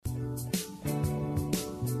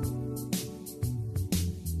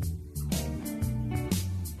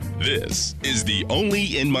This is the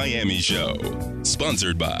Only in Miami show,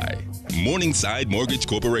 sponsored by Morningside Mortgage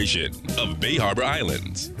Corporation of Bay Harbor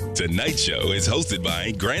Islands. Tonight's show is hosted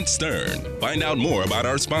by Grant Stern. Find out more about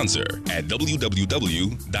our sponsor at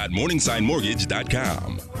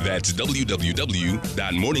www.morningsidemortgage.com. That's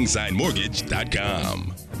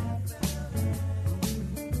www.morningsidemortgage.com.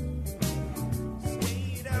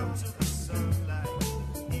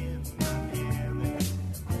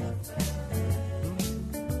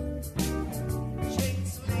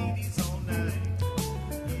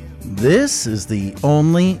 This is the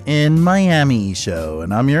Only in Miami show,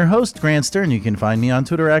 and I'm your host, Grant Stern. You can find me on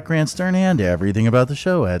Twitter at Grant Stern and everything about the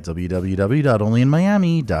show at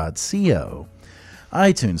www.onlyinmiami.co.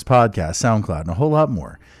 iTunes, podcast, SoundCloud, and a whole lot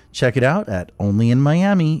more. Check it out at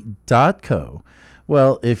onlyinmiami.co.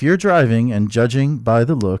 Well, if you're driving and judging by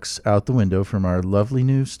the looks out the window from our lovely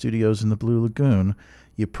new studios in the Blue Lagoon,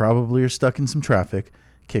 you probably are stuck in some traffic.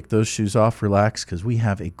 Kick those shoes off, relax, because we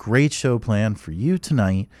have a great show planned for you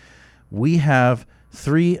tonight. We have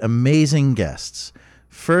three amazing guests.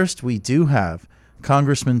 First, we do have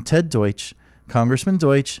Congressman Ted Deutch. Congressman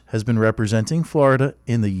Deutch has been representing Florida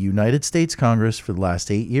in the United States Congress for the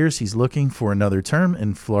last 8 years. He's looking for another term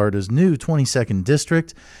in Florida's new 22nd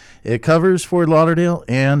district. It covers Fort Lauderdale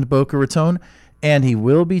and Boca Raton, and he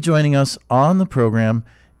will be joining us on the program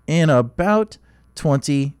in about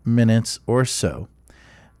 20 minutes or so.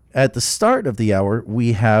 At the start of the hour,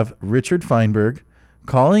 we have Richard Fineberg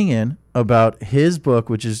calling in about his book,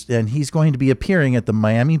 and he's going to be appearing at the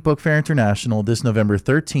Miami Book Fair International this November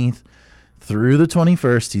 13th through the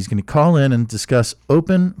 21st. He's going to call in and discuss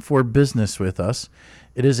Open for Business with us.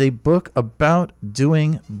 It is a book about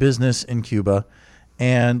doing business in Cuba,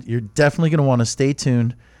 and you're definitely going to want to stay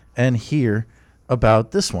tuned and hear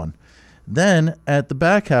about this one. Then at the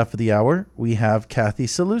back half of the hour, we have Cathy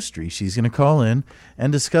Salustri. She's going to call in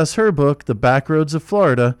and discuss her book, The Backroads of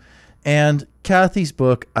Florida. And Cathy's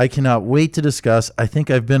book, I cannot wait to discuss. I think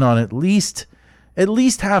I've been on at least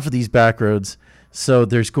half of these backroads. So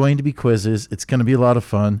there's going to be quizzes. It's going to be a lot of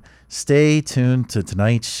fun. Stay tuned to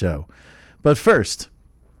tonight's show. But first,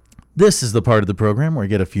 this is the part of the program where I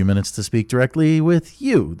get a few minutes to speak directly with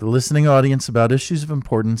you, the listening audience, about issues of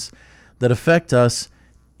importance that affect us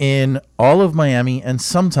in all of Miami and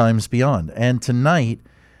sometimes beyond. And tonight,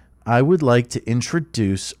 I would like to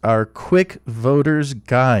introduce our Quick Voters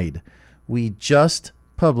Guide. We just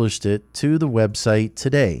published it to the website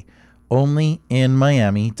today,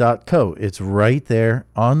 onlyinmiami.co. It's right there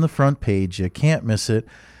on the front page. You can't miss it.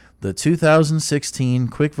 The 2016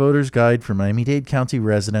 Quick Voters Guide for Miami-Dade County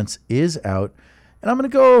residents is out, and I'm going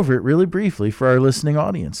to go over it really briefly for our listening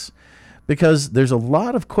audience, because there's a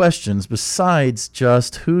lot of questions besides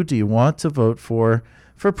just who do you want to vote for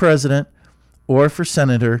president or for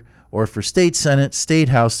senator or for state senate, state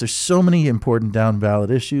house. There's so many important down ballot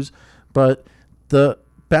issues, but the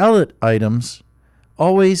ballot items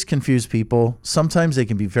always confuse people. Sometimes they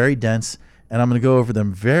can be very dense, and I'm going to go over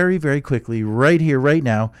them very, very quickly right here, right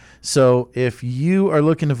now. So if you are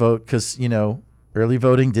looking to vote, because, early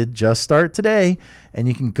voting did just start today, and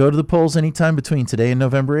you can go to the polls anytime between today and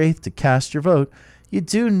November 8th to cast your vote, you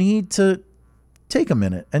do need to take a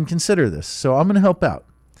minute and consider this. So I'm going to help out.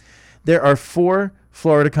 There are 4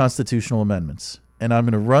 Florida constitutional amendments, and I'm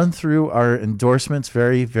going to run through our endorsements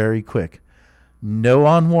very, very quick. No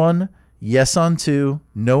on 1, yes on 2,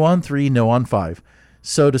 no on 3, no on 5.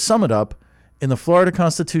 So to sum it up, in the Florida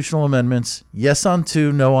constitutional amendments, yes on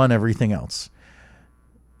 2, no on everything else.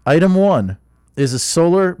 Item 1 is a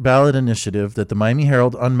solar ballot initiative that the Miami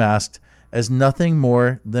Herald unmasked as nothing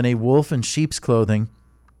more than a wolf in sheep's clothing.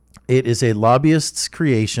 It is a lobbyist's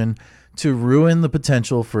creation to ruin the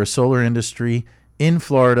potential for a solar industry in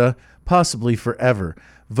Florida, possibly forever.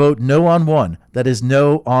 Vote no on 1. That is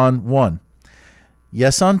no on 1.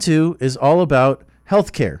 Yes on 2 is all about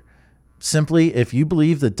health care. Simply, if you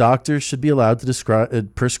believe that doctors should be allowed to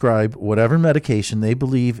prescribe whatever medication they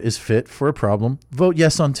believe is fit for a problem, vote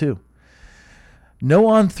yes on 2. No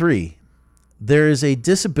on 3. There is a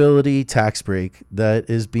disability tax break that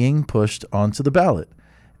is being pushed onto the ballot.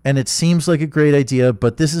 And it seems like a great idea,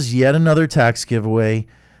 but this is yet another tax giveaway.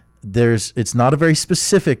 It's not a very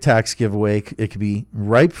specific tax giveaway. It could be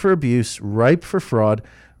ripe for abuse, ripe for fraud,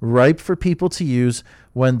 ripe for people to use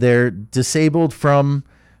when they're disabled from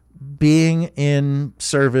being in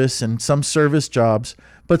service and some service jobs,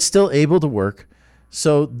 but still able to work.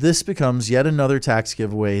 So this becomes yet another tax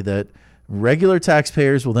giveaway that regular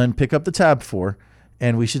taxpayers will then pick up the tab for,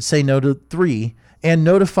 and we should say no to 3 and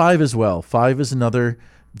no to 5 as well. 5 is another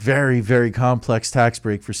very, very complex tax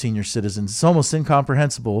break for senior citizens. It's almost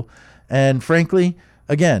incomprehensible, and frankly,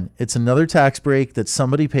 Again, it's another tax break that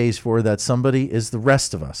somebody pays for. That somebody is the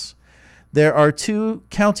rest of us. There are 2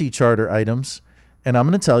 county charter items, and I'm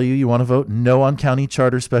going to tell you, you want to vote no on county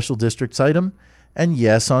charter special districts item and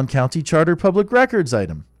yes on county charter public records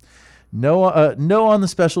item. No on the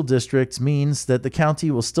special districts means that the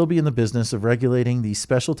county will still be in the business of regulating these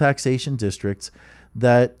special taxation districts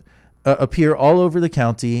that appear all over the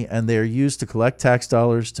county, and they are used to collect tax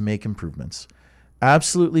dollars to make improvements.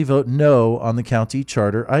 Absolutely vote no on the county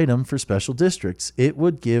charter item for special districts. It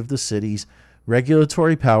would give the cities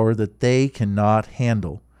regulatory power that they cannot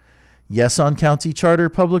handle. Yes on county charter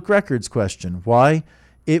public records question. Why?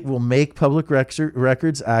 It will make public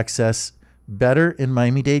records access better in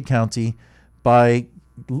Miami-Dade County by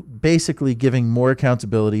basically giving more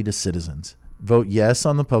accountability to citizens. Vote yes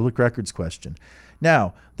on the public records question.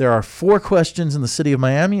 Now, there are 4 questions in the city of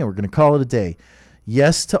Miami, and we're going to call it a day.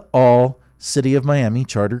 Yes to all City of Miami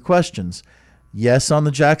charter questions. Yes on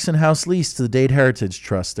the Jackson House lease to the Dade Heritage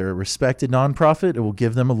Trust. They're a respected nonprofit. It will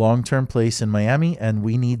give them a long-term place in Miami, and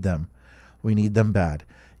we need them. We need them bad.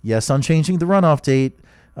 Yes on changing the runoff date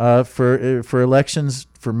for elections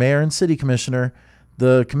for mayor and city commissioner.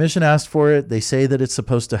 The commission asked for it. They say that it's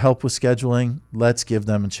supposed to help with scheduling. Let's give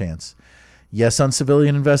them a chance. Yes on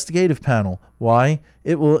civilian investigative panel. Why?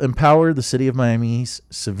 It will empower the city of Miami's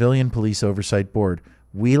civilian police oversight board.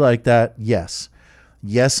 We like that. Yes.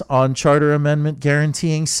 Yes on charter amendment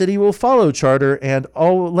guaranteeing city will follow charter and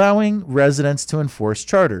allowing residents to enforce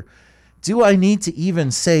charter. Do I need to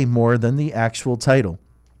even say more than the actual title?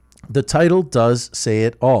 The title does say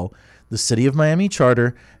it all. The City of Miami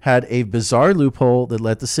charter had a bizarre loophole that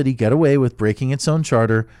let the city get away with breaking its own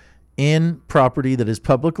charter in property that is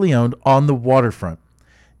publicly owned on the waterfront.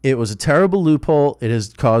 It was a terrible loophole. It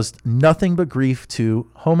has caused nothing but grief to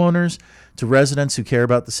homeowners, to residents who care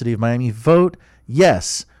about the City of Miami. Vote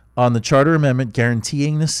yes on the charter amendment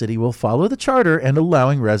guaranteeing the city will follow the charter and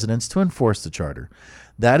allowing residents to enforce the charter.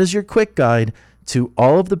 That is your quick guide to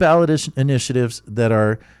all of the ballot initiatives that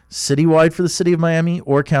are citywide for the City of Miami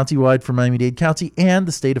or countywide for Miami-Dade County and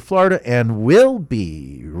the state of Florida, and we'll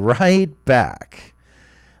be right back.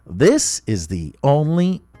 This is the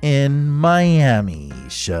Only in Miami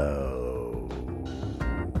show.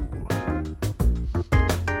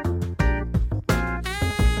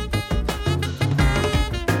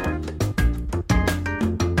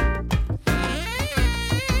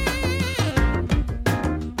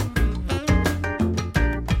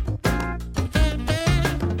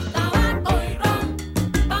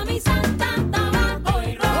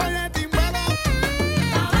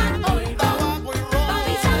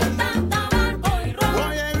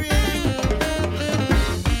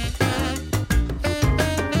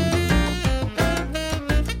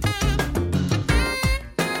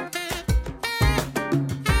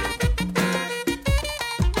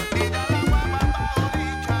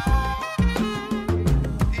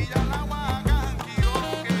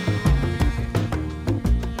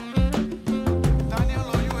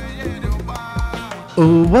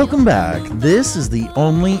 Welcome back. This is the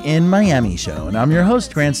Only in Miami show, and I'm your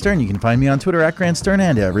host, Grant Stern. You can find me on Twitter at Grant Stern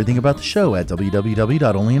and everything about the show at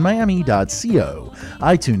www.onlyinmiami.co,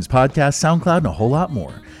 iTunes, podcast, SoundCloud, and a whole lot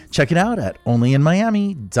more. Check it out at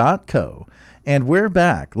onlyinmiami.co. And we're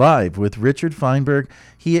back live with Richard Fineberg.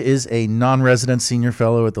 He is a non-resident senior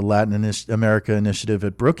fellow at the Latin America Initiative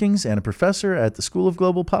at Brookings and a professor at the School of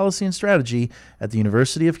Global Policy and Strategy at the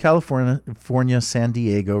University of California, San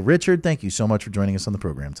Diego. Richard, thank you so much for joining us on the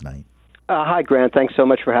program tonight. Hi, Grant. Thanks so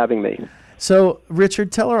much for having me. So,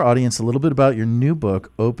 Richard, tell our audience a little bit about your new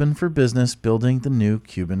book, Open for Business, Building the New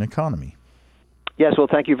Cuban Economy. Yes, well,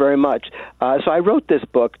 thank you very much. So I wrote this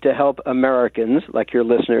book to help Americans, like your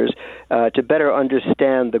listeners, to better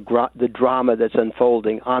understand the drama that's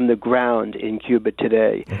unfolding on the ground in Cuba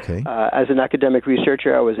today. Okay. As an academic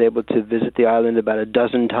researcher, I was able to visit the island about a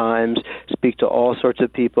dozen times, speak to all sorts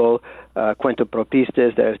of people,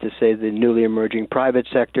 cuentapropistas, that is to say the newly emerging private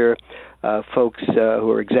sector, folks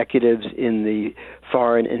who are executives in the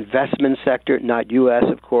foreign investment sector, not U.S.,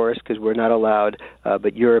 of course, because we're not allowed,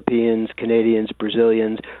 but Europeans, Canadians,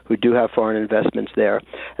 Brazilians who do have foreign investments there.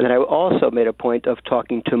 And then I also made a point of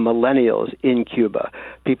talking to millennials in Cuba,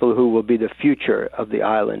 people who will be the future of the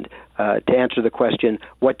island, to answer the question,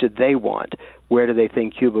 what do they want? Where do they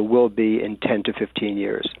think Cuba will be in 10 to 15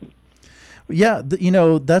 years? Yeah,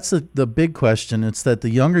 that's the big question. It's that the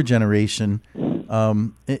younger generation,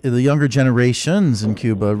 the younger generations in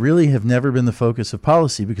Cuba really have never been the focus of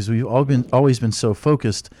policy because we've always been so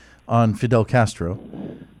focused on Fidel Castro.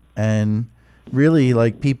 And really,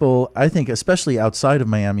 like people, I think, especially outside of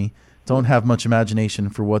Miami, don't have much imagination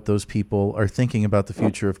for what those people are thinking about the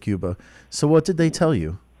future of Cuba. So what did they tell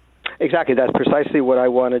you? Exactly. That's precisely what I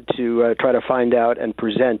wanted to try to find out and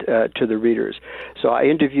present to the readers. So I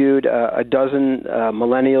interviewed a dozen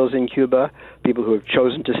millennials in Cuba, people who have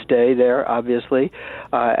chosen to stay there, obviously,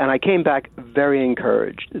 and I came back very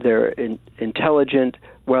encouraged. They're intelligent,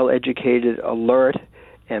 well-educated, alert,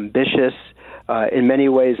 ambitious, in many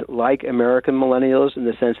ways like American millennials in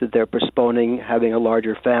the sense that they're postponing having a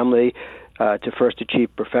larger family to first achieve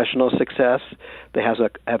professional success. They have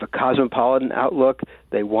a cosmopolitan outlook.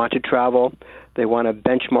 They want to travel. They want to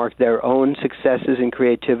benchmark their own successes in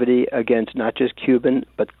creativity against not just Cuban,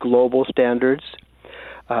 but global standards.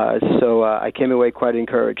 So I came away quite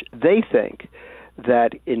encouraged. They think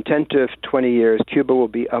that in 10 to 20 years, Cuba will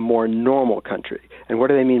be a more normal country. And what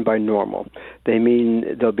do they mean by normal? They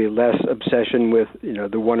mean there'll be less obsession with,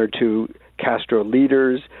 the one or two Castro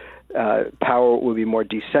leaders. Power will be more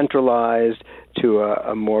decentralized to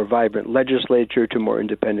a more vibrant legislature, to more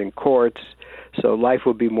independent courts. So life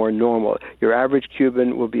will be more normal. Your average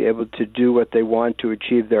Cuban will be able to do what they want to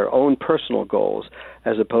achieve their own personal goals,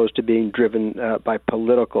 as opposed to being driven by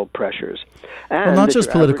political pressures. And well, not just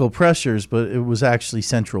political pressures, but it was actually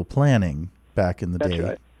central planning back in the day. That's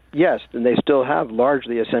right. Yes, and they still have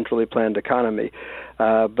largely a centrally planned economy,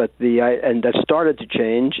 but and that started to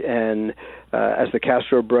change. And as the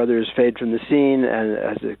Castro brothers fade from the scene, and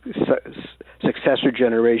as the successor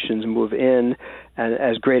generations move in, and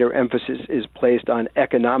as greater emphasis is placed on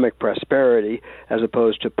economic prosperity as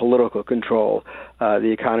opposed to political control,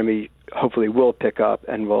 the economy hopefully will pick up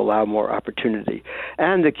and will allow more opportunity.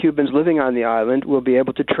 And the Cubans living on the island will be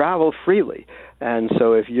able to travel freely. And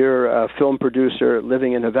so if you're a film producer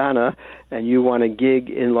living in Havana and you want to gig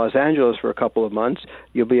in Los Angeles for a couple of months,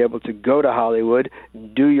 you'll be able to go to Hollywood,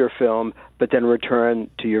 do your film, but then return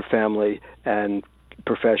to your family and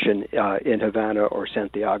profession in Havana or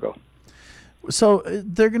Santiago. So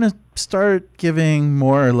they're going to start giving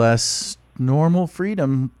more or less normal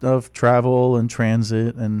freedom of travel and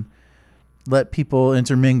transit and let people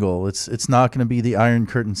intermingle. It's not going to be the Iron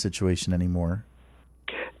Curtain situation anymore.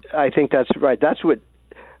 I think that's right. That's what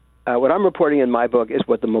I'm reporting in my book is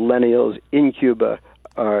what the millennials in Cuba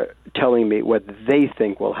are telling me what they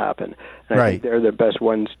think will happen. And I think they're the best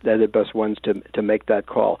ones. They're the best ones to make that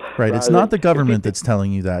call. Right. It's not the government that's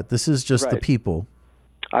telling you that. This is just the people.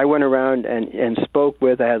 I went around and spoke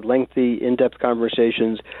with, I had lengthy, in-depth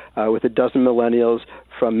conversations with a dozen millennials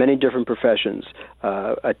from many different professions,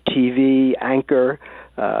 a TV anchor,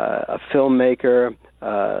 a filmmaker,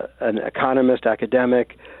 an economist,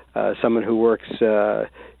 academic, someone who works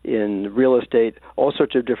in real estate, all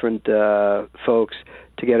sorts of different folks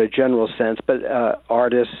to get a general sense, but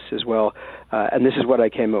artists as well. And this is what I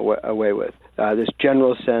came away with. This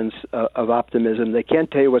general sense of optimism. They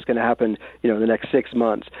can't tell you what's going to happen, in the next 6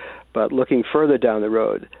 months, but looking further down the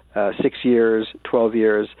road, 6 years, 12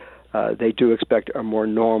 years, they do expect a more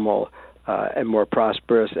normal and more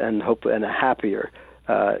prosperous and hopefully and a happier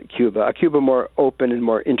Cuba, a Cuba more open and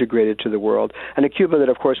more integrated to the world, and a Cuba that,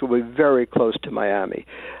 of course, will be very close to Miami.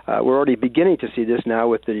 We're already beginning to see this now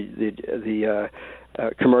with the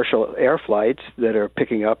commercial air flights that are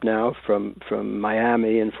picking up now from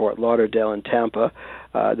Miami and Fort Lauderdale and Tampa.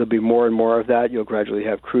 There'll be more and more of that. You'll gradually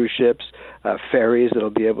have cruise ships, ferries that'll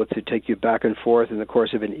be able to take you back and forth in the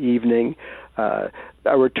course of an evening. A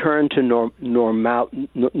return to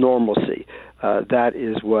normalcy. That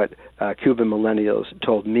is what Cuban millennials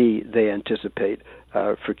told me they anticipate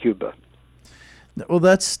for Cuba. Well,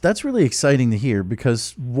 that's really exciting to hear,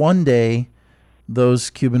 because one day those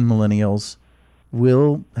Cuban millennials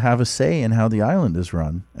will have a say in how the island is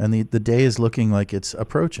run, and the day is looking like it's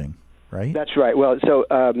approaching, right? That's right. Well, so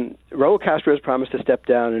Raul Castro has promised to step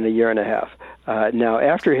down in a year and a half. Now,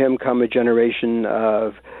 after him come a generation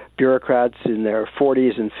of bureaucrats in their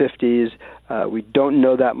 40s and 50s. We don't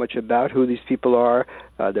know that much about who these people are.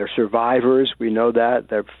 They're survivors. We know that.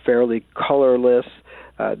 They're fairly colorless.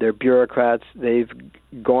 They're bureaucrats. They've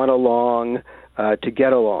gone along to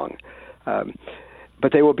get along.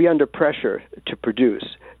 But they will be under pressure to produce.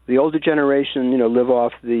 The older generation, live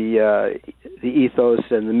off the ethos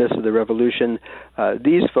and the myths of the revolution.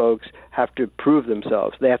 These folks have to prove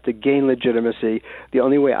themselves. They have to gain legitimacy. The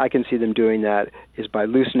only way I can see them doing that is by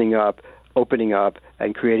loosening up, opening up,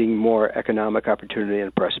 and creating more economic opportunity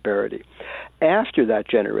and prosperity. After that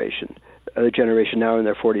generation, the generation now in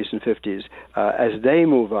their 40s and 50s, as they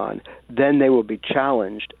move on, then they will be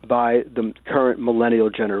challenged by the current millennial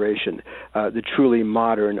generation, the truly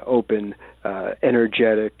modern, open,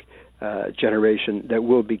 energetic generation that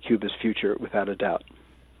will be Cuba's future, without a doubt.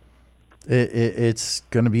 It's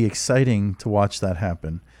going to be exciting to watch that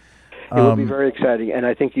happen. It will be very exciting, and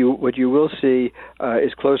I think what you will see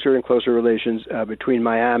is closer and closer relations between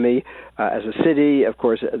Miami as a city. Of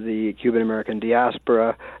course, the Cuban American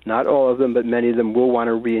diaspora, not all of them, but many of them will want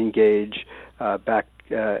to re-engage back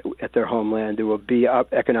at their homeland. There will be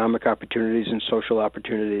economic opportunities and social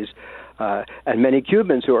opportunities. And many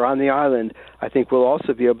Cubans who are on the island, I think, will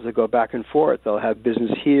also be able to go back and forth. They'll have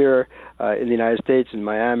business here in the United States, in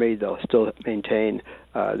Miami. They'll still maintain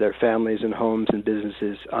their families and homes and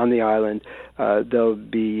businesses on the island. There'll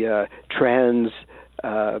be trans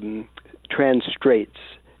straits,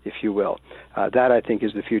 if you will. That, I think,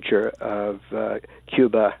 is the future of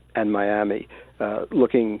Cuba and Miami,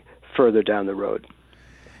 looking further down the road.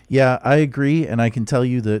 Yeah, I agree, and I can tell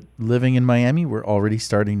you that living in Miami, we're already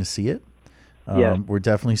starting to see it. We're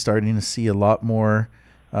definitely starting to see a lot more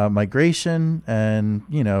migration and,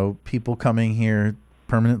 people coming here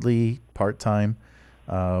permanently, part-time,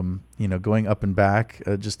 going up and back,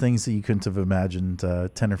 just things that you couldn't have imagined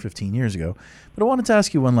 10 or 15 years ago. But I wanted to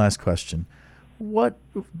ask you one last question. What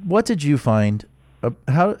did you find,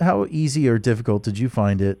 how easy or difficult did you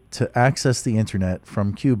find it to access the internet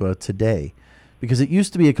from Cuba today? Because it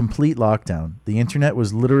used to be a complete lockdown. The internet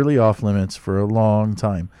was literally off limits for a long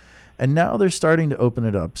time. And now they're starting to open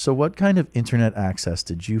it up. So what kind of internet access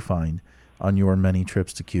did you find on your many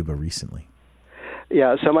trips to Cuba recently?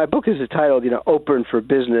 Yeah, so my book is titled, Open for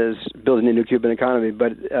Business, Building a New Cuban Economy,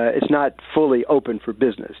 but it's not fully open for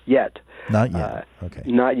business yet. Not yet. Okay.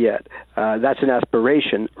 Not yet. That's an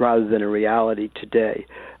aspiration rather than a reality today.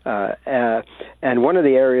 And one of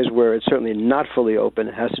the areas where it's certainly not fully open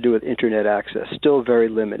has to do with internet access, still very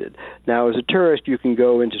limited. Now, as a tourist, you can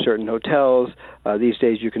go into certain hotels. These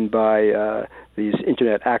days you can buy these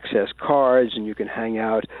internet access cards, and you can hang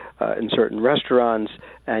out in certain restaurants,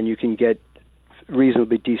 and you can get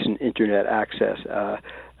reasonably decent internet access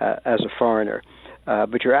as a foreigner.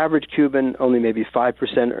 But your average Cuban, only maybe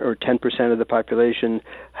 5% or 10% of the population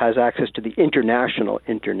has access to the international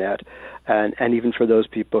internet. And even for those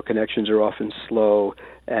people, connections are often slow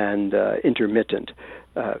and intermittent.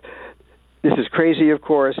 This is crazy, of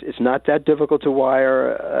course. It's not that difficult to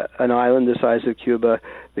wire an island the size of Cuba.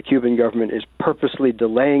 The Cuban government is purposely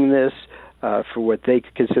delaying this for what they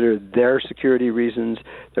consider their security reasons.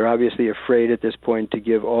 They're obviously afraid at this point to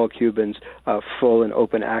give all Cubans full and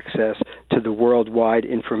open access to the worldwide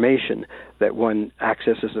information that one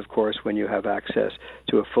accesses, of course, when you have access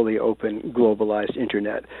to a fully open, globalized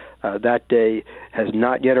internet. That day has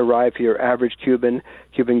not yet arrived for your average Cuban.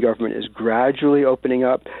 Cuban government is gradually opening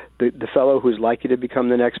up. The fellow who's likely to become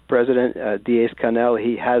the next president, Díaz-Canel,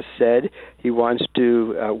 he has said he wants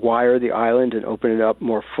to wire the island and open it up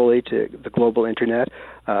more fully to the global internet.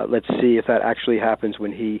 Let's see if that actually happens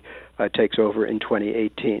when he takes over in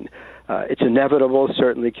 2018. It's inevitable.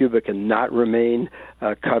 Certainly, Cuba cannot remain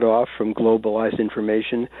cut off from globalized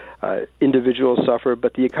information. Individuals suffer,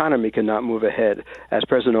 but the economy cannot move ahead, as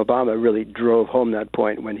President Obama really drove home that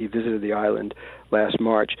point when he visited the island last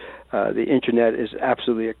March. The internet is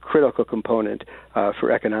absolutely a critical component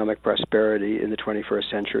for economic prosperity in the 21st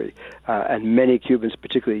century. And many Cubans,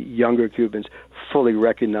 particularly younger Cubans, fully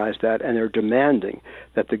recognize that, and are demanding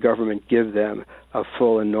that the government give them a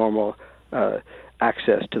full and normal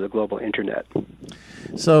access to the global internet.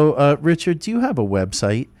 So, Richard, do you have a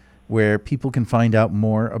website where people can find out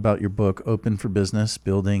more about your book, Open for Business,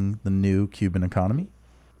 Building the New Cuban Economy?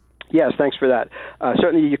 Yes, thanks for that.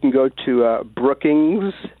 Certainly you can go to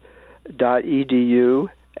brookings.edu,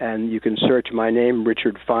 and you can search my name,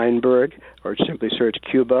 Richard Fineberg, or simply search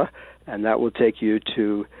Cuba, and that will take you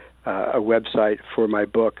to a website for my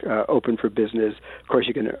book, Open for Business. Of course,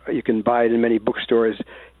 you can buy it in many bookstores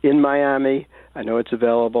in Miami. I know it's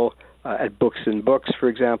available at Books and Books, for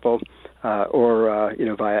example, or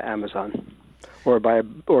via Amazon, or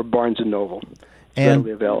Barnes and Noble. It's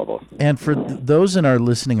readily available. And for those in our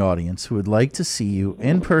listening audience who would like to see you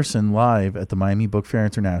in person live at the Miami Book Fair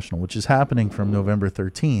International, which is happening from November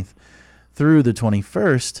 13th through the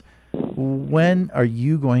 21st, when are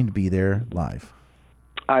you going to be there live?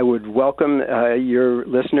 I would welcome your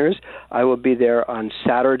listeners. I will be there on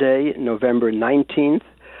Saturday, November 19th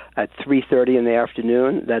at 3:30 in the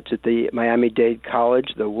afternoon. That's at the Miami-Dade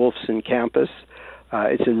College, the Wolfson campus.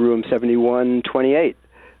 It's in room 7128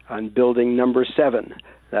 on building number 7.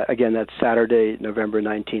 Again, that's Saturday, November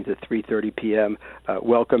 19th at 3:30 p.m.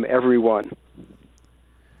 Welcome, everyone.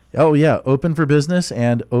 Oh, yeah. Open for business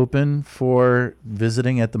and open for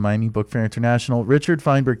visiting at the Miami Book Fair International. Richard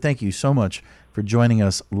Fineberg, thank you so much for joining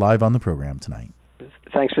us live on the program tonight.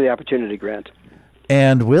 Thanks for the opportunity, Grant.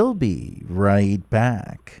 And we'll be right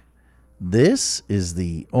back. This is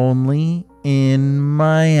the Only in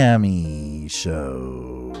Miami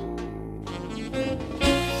show.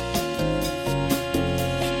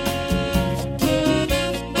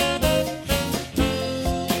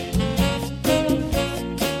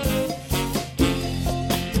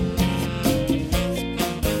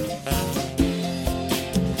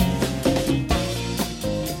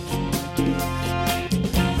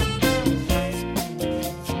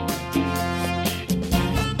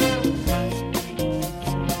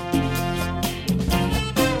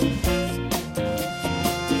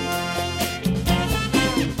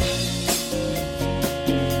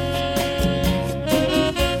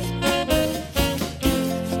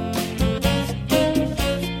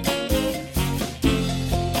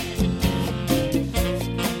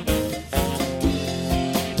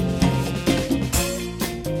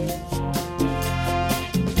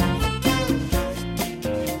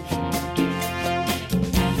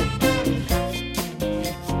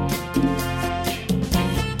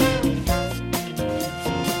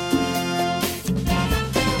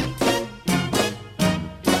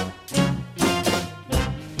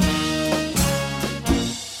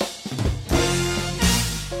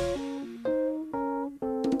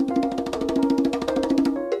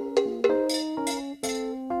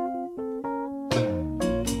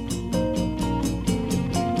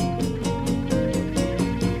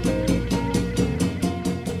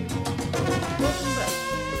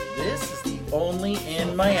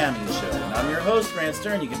 Miami Show. And I'm your host, Grant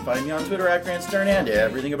Stern. You can find me on Twitter at Grant Stern and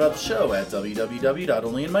everything about the show at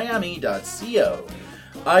www.onlyinmiami.co.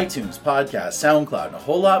 iTunes, podcast, SoundCloud, and a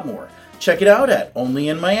whole lot more. Check it out at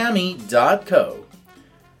onlyinmiami.co.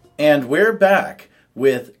 And we're back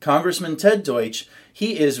with Congressman Ted Deutch.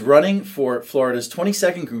 He is running for Florida's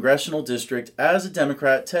 22nd Congressional District as a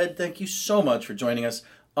Democrat. Ted, thank you so much for joining us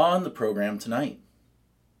on the program tonight.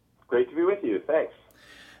 Great to be with you. Thanks.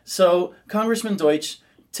 So, Congressman Deutch,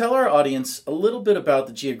 tell our audience a little bit about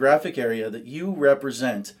the geographic area that you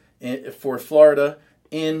represent for Florida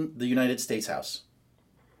in the United States House.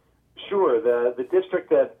 Sure. The district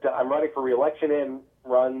that I'm running for re-election in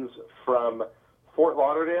runs from Fort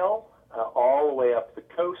Lauderdale all the way up the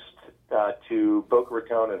coast to Boca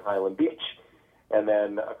Raton and Highland Beach, and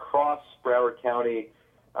then across Broward County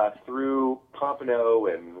through Pompano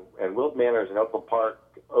and Wilton Manors and Oakland Park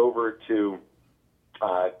over to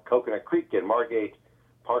Coconut Creek and Margate,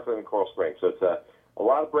 Parkland, and Coral Springs. So it's a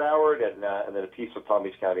lot of Broward and then a piece of Palm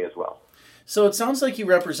Beach County as well. So it sounds like you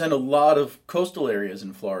represent a lot of coastal areas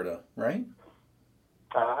in Florida, right?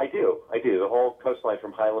 I do. The whole coastline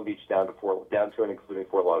from Highland Beach down to and including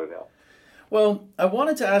Fort Lauderdale. Well, I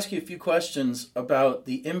wanted to ask you a few questions about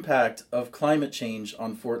the impact of climate change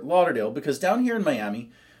on Fort Lauderdale, because down here in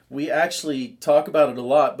Miami, we actually talk about it a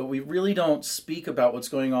lot, but we really don't speak about what's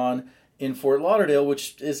going on in Fort Lauderdale,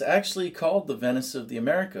 which is actually called the Venice of the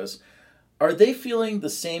Americas. Are they feeling the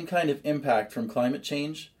same kind of impact from climate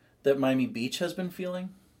change that Miami Beach has been feeling?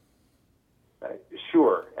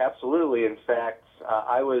 Sure, absolutely. In fact,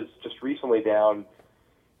 I was just recently down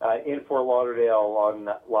in Fort Lauderdale on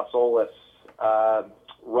Las Olas,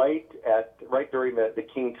 right during the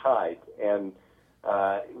King Tide, and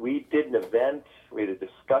we did an event. We had a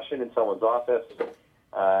discussion in someone's office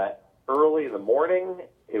early in the morning.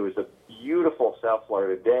 It was a beautiful South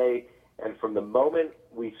Florida day, and from the moment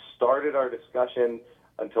we started our discussion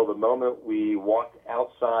until the moment we walked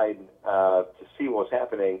outside to see what was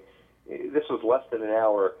happening, this was less than an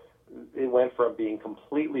hour. It went from being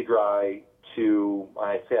completely dry to,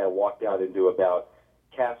 I walked out into about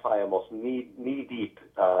calf-high, almost knee deep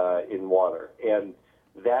in water. And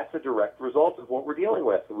that's a direct result of what we're dealing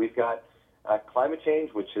with. We've got climate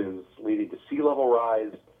change, which is leading to sea level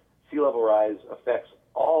rise. Sea level rise affects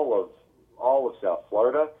all of South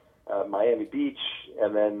Florida, Miami Beach,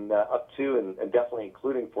 and then up to and definitely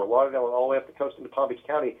including Fort Lauderdale and all the way up the coast into Palm Beach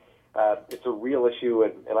County. It's a real issue,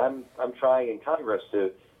 and I'm trying in Congress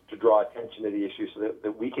to draw attention to the issue so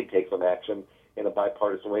that we can take some action in a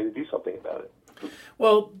bipartisan way to do something about it.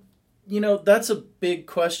 Well, that's a big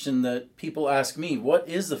question that people ask me. What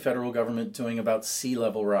is the federal government doing about sea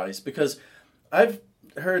level rise? Because I've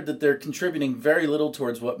heard that they're contributing very little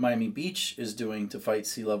towards what Miami Beach is doing to fight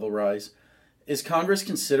sea level rise. Is Congress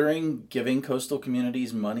considering giving coastal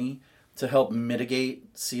communities money to help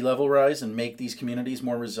mitigate sea level rise and make these communities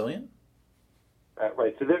more resilient?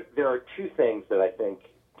 Right. So there are two things that I think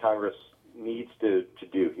Congress needs to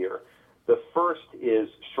do here. The first is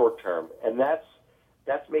short term, and that's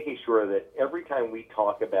making sure that every time we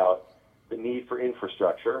talk about the need for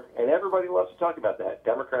infrastructure, and everybody loves to talk about that,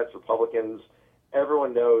 Democrats, Republicans,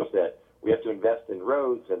 everyone knows that we have to invest in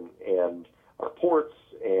roads and our ports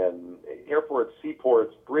and airports,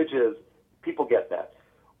 seaports, bridges. People get that.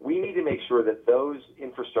 We need to make sure that those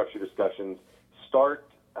infrastructure discussions start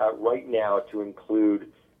right now to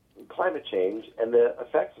include climate change and the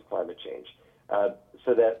effects of climate change,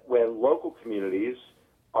 so that when local communities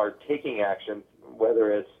are taking action,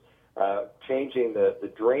 whether it's changing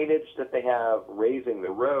the drainage that they have, raising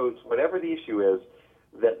the roads, whatever the issue is,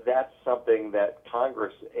 that's something that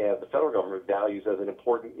Congress and the federal government values as an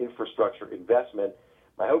important infrastructure investment.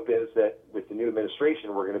 My hope is that with the new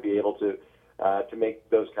administration, we're going to be able to make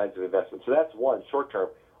those kinds of investments. So that's one, short term.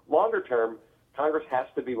 Longer term, Congress has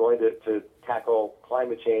to be willing to tackle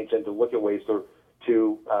climate change and to look at ways to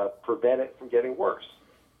prevent it from getting worse.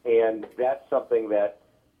 And that's something that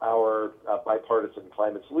our bipartisan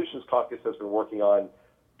Climate Solutions Caucus has been working on,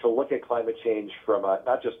 to look at climate change from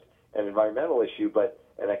not just an environmental issue, but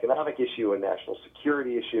an economic issue, a national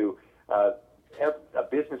security issue, a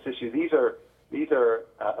business issue. These are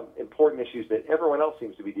important issues that everyone else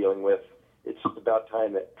seems to be dealing with. It's just about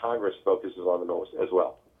time that Congress focuses on them as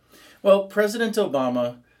well. Well, President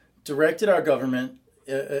Obama directed our government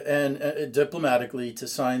and diplomatically to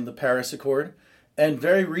sign the Paris Accord. And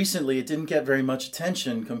very recently, it didn't get very much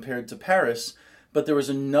attention compared to Paris, but there was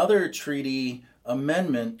another treaty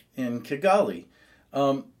amendment in Kigali.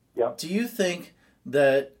 Do you think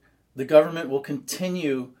that the government will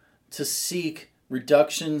continue to seek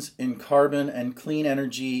reductions in carbon and clean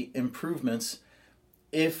energy improvements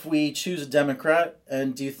if we choose a Democrat,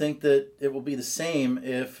 and do you think that it will be the same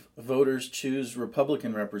if voters choose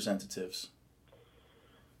Republican representatives?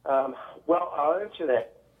 Well, I'll answer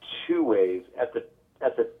that two ways. At the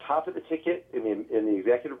top of the ticket in the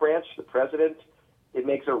executive branch, the president, it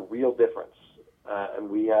makes a real difference. And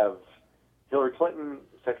we have Hillary Clinton,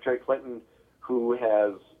 Secretary Clinton, who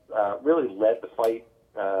has really led the fight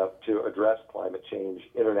to address climate change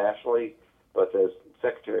internationally, both as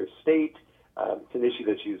Secretary of State. It's an issue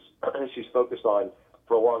that she's focused on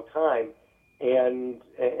for a long time, and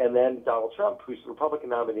then Donald Trump, who's the Republican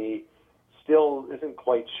nominee, still isn't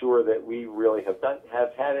quite sure that we really have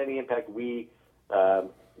had any impact. Man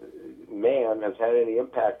has had any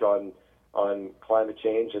impact on climate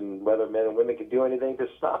change and whether men and women can do anything to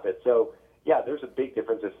stop it. So yeah, there's a big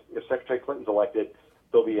difference. If Secretary Clinton's elected,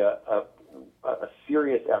 there'll be a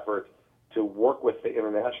serious effort to work with the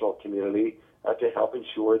international community to help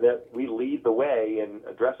ensure that we lead the way in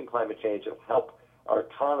addressing climate change. It'll help our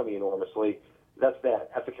economy enormously. That's that.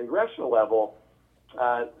 At the congressional level,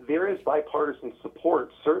 there is bipartisan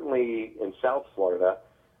support, certainly in South Florida,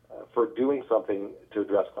 for doing something to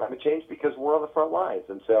address climate change because we're on the front lines.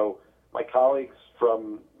 And so my colleagues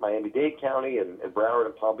from Miami-Dade County and Broward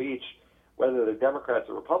and Palm Beach, whether they're Democrats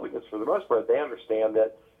or Republicans, for the most part, they understand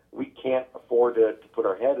that we can't afford to put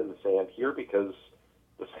our head in the sand here because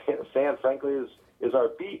the sand, frankly, is our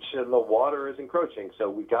beach and the water is encroaching. So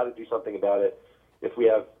we've got to do something about it. If we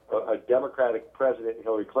have a Democratic president,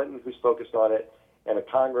 Hillary Clinton, who's focused on it, and a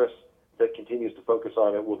Congress that continues to focus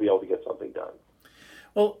on it, we'll be able to get something done.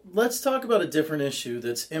 Well, let's talk about a different issue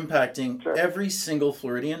that's impacting every single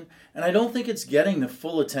Floridian, and I don't think it's getting the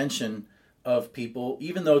full attention of people,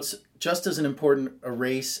 even though it's just as an important a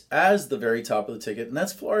race as the very top of the ticket, and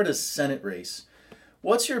that's Florida's Senate race.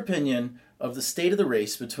 What's your opinion of the state of the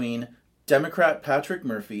race between Democrat Patrick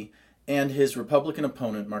Murphy and his Republican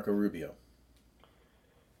opponent, Marco Rubio?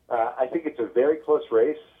 I think it's a very close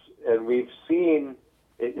race, and we've seen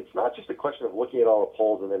it's not just a question of looking at all the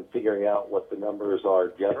polls and then figuring out what the numbers are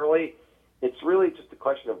generally. It's really just a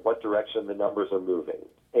question of what direction the numbers are moving.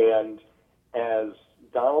 And as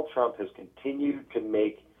Donald Trump has continued to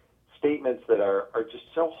make statements that are just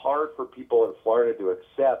so hard for people in Florida to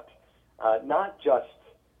accept, not just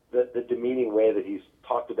the demeaning way that he's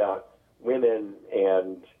talked about women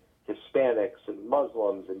and Hispanics and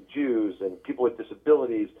Muslims and Jews and people with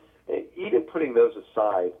disabilities, even putting those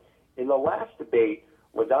aside, in the last debate,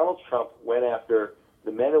 when Donald Trump went after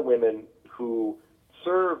the men and women who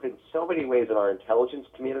serve in so many ways in our intelligence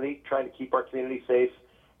community, trying to keep our community safe,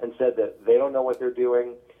 and said that they don't know what they're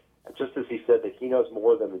doing, just as he said that he knows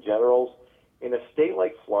more than the generals, in a state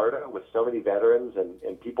like Florida with so many veterans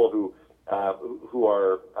and people who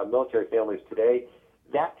are military families today,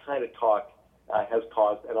 that kind of talk has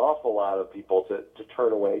caused an awful lot of people to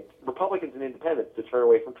turn away, Republicans and independents, to turn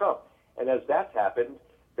away from Trump. And as that's happened,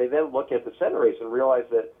 they then look at the Senate race and realize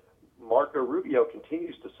that Marco Rubio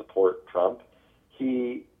continues to support Trump.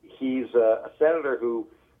 He's a senator who,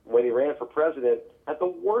 when he ran for president, had the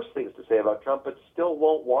worst things to say about Trump, but still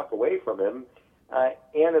won't walk away from him,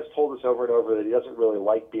 and has told us over and over that he doesn't really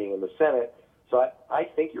like being in the Senate. So I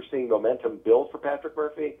think you're seeing momentum build for Patrick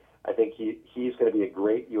Murphy. I think he's going to be a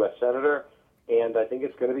great U.S. senator, and I think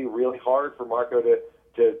it's going to be really hard for Marco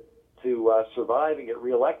to survive and get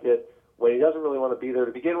reelected when he doesn't really want to be there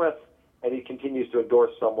to begin with, and he continues to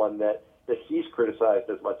endorse someone that he's criticized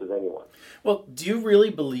as much as anyone. Well, do you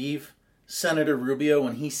really believe Senator Rubio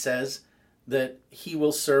when he says that he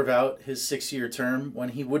will serve out his 6-year term when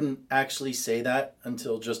he wouldn't actually say that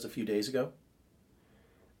until just a few days ago?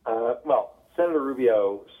 Well, Senator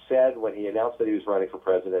Rubio said when he announced that he was running for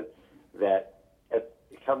president that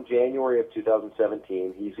come January of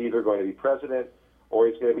 2017, he's either going to be president or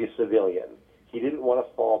he's going to be a civilian. He didn't want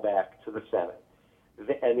to fall back to the Senate.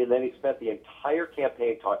 And then he spent the entire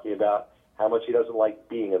campaign talking about how much he doesn't like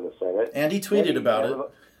being in the Senate. And he tweeted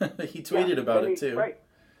about it. He tweeted about it, too. Right.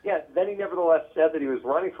 Yeah, then he nevertheless said that he was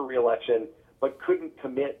running for re-election but couldn't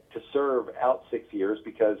commit to serve out 6 years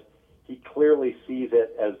because he clearly sees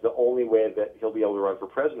it as the only way that he'll be able to run for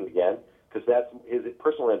president again, because that's his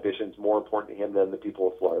personal ambitions more important to him than the people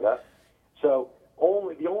of Florida. So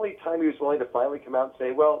the only time he was willing to finally come out and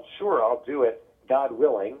say, well, sure, I'll do it, God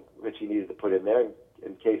willing, which he needed to put in there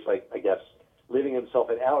in case, I guess, leaving himself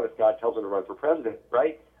out if God tells him to run for president,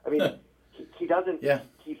 right? I mean, he doesn't,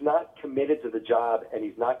 he's not committed to the job, and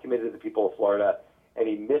he's not committed to the people of Florida, and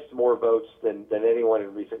he missed more votes than anyone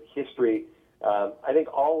in recent history. I think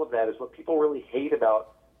all of that is what people really hate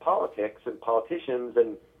about politics and politicians,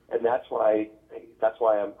 and that's why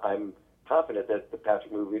I'm confident that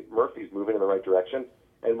Patrick Murphy's moving in the right direction.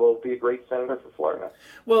 and will be a great senator for Florida.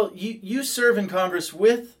 Well, you serve in Congress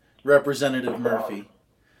with Representative Murphy.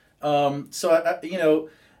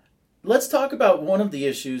 Let's talk about one of the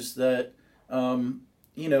issues that,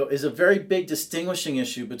 is a very big distinguishing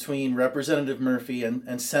issue between Representative Murphy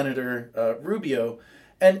and Senator Rubio.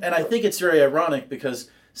 And I think it's very ironic because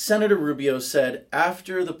Senator Rubio said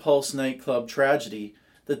after the Pulse nightclub tragedy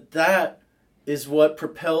that is what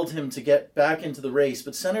propelled him to get back into the race.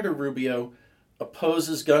 But Senator Rubio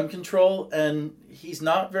opposes gun control, and he's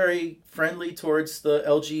not very friendly towards the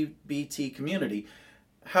LGBT community.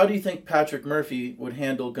 How do you think Patrick Murphy would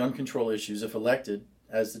handle gun control issues if elected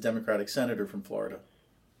as the Democratic senator from Florida?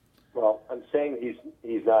 Well, I'm saying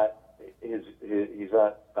he's not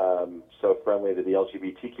so friendly to the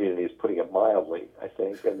LGBT community, is putting it mildly, I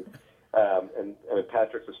think. And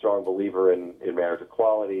Patrick's a strong believer in marriage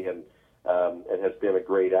equality and has been a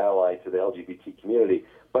great ally to the LGBT community.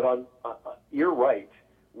 But you're right.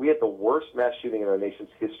 We had the worst mass shooting in our nation's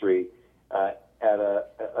history at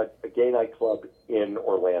a gay nightclub in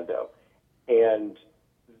Orlando, and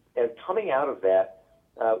coming out of that,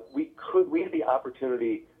 we had the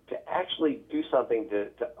opportunity to actually do something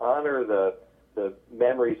to honor the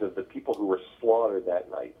memories of the people who were slaughtered that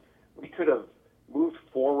night. We could have moved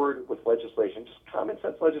forward with legislation, just common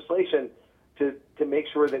sense legislation, to make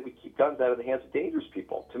sure that we keep guns out of the hands of dangerous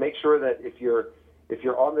people, to make sure that if you're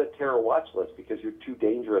on the terror watch list because you're too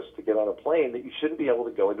dangerous to get on a plane, that you shouldn't be able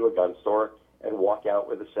to go into a gun store and walk out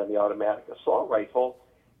with a semi-automatic assault rifle.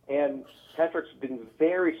 And Patrick's been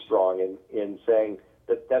very strong in saying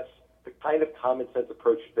that that's the kind of common sense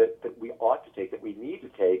approach that we ought to take, that we need to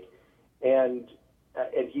take. And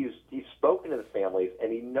he's spoken to the families,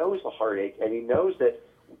 and he knows the heartache, and he knows that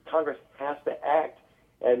Congress has to act.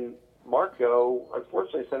 And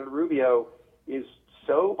unfortunately, Senator Rubio is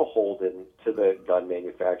so beholden to the gun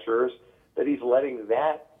manufacturers that he's letting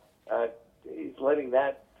that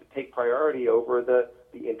take priority over the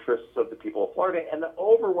interests of the people of Florida and the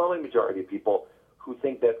overwhelming majority of people who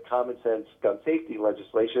think that common sense gun safety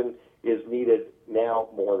legislation is needed now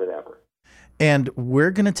more than ever. And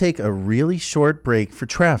we're going to take a really short break for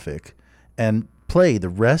traffic and play the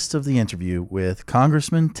rest of the interview with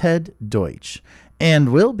Congressman Ted Deutch.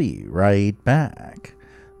 And we'll be right back.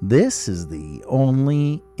 This is the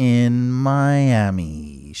Only in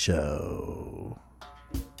Miami show.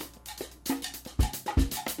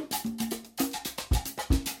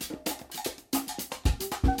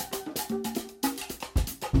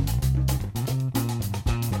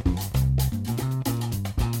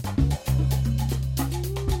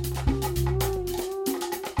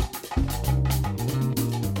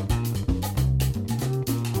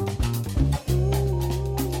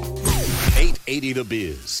 The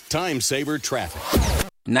Biz, time saver traffic.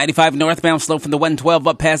 95 northbound slow from the 112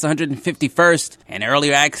 up past 151st. An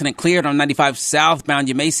earlier accident cleared on 95 southbound.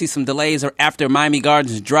 You may see some delays after Miami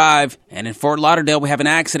Gardens Drive. And in Fort Lauderdale, we have an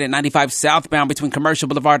accident 95 southbound between Commercial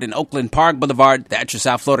Boulevard and Oakland Park Boulevard. That's your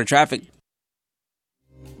South Florida traffic.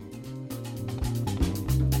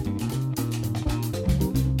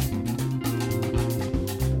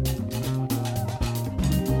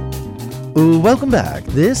 Welcome back.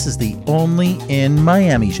 This is the Only in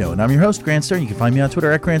Miami show, and I'm your host, Grant Stern. You can find me on Twitter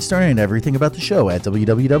at Grant Stern and everything about the show at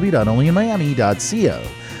www.onlyinmiami.co.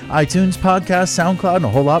 iTunes, podcast, SoundCloud, and a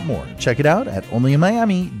whole lot more. Check it out at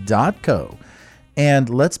onlyinmiami.co. And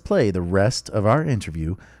let's play the rest of our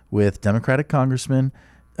interview with Democratic Congressman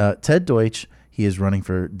Ted Deutch. He is running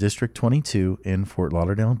for District 22 in Fort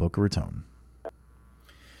Lauderdale and Boca Raton.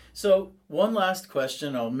 So one last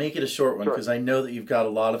question. I'll make it a short one because I know that you've got a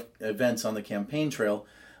lot of events on the campaign trail.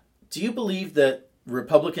 Do you believe that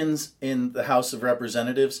Republicans in the House of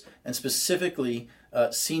Representatives, and specifically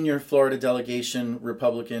senior Florida delegation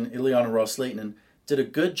Republican Ileana Ros-Lehtinen, did a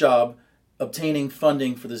good job obtaining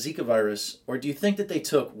funding for the Zika virus, or do you think that they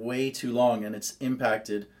took way too long and it's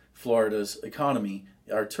impacted Florida's economy,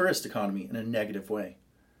 our tourist economy, in a negative way?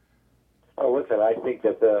 Oh, listen, I think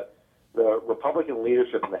that the Republican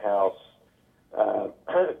leadership in the House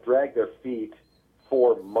dragged their feet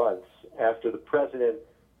for months after the president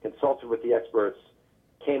consulted with the experts,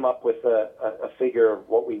 came up with a figure of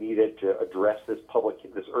what we needed to address this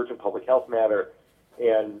urgent public health matter,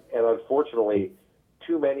 and unfortunately,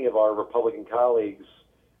 too many of our Republican colleagues,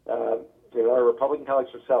 from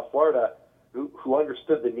South Florida, who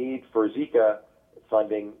understood the need for Zika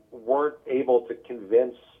funding, weren't able to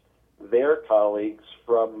convince their colleagues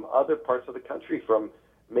from other parts of the country from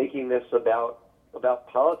making this about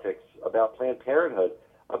politics, about Planned Parenthood,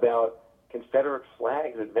 about Confederate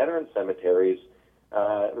flags at veteran cemeteries.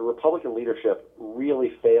 The Republican leadership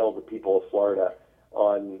really failed the people of Florida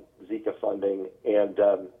on Zika funding, and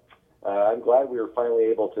I'm glad we were finally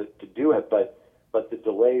able to do it, but the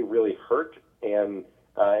delay really hurt, and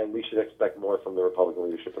we should expect more from the Republican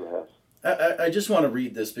leadership in the House. I just want to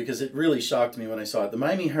read this because it really shocked me when I saw it. The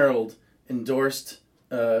Miami Herald endorsed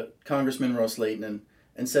Congressman Ross Lehtinen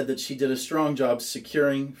and said that she did a strong job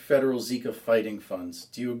securing federal Zika fighting funds.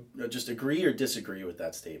 Do you just agree or disagree with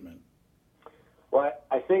that statement? Well,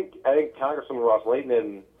 I think Congressman Ross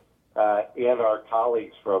Lehtinen and our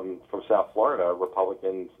colleagues from South Florida,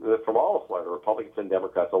 Republicans, from all of Florida, Republicans and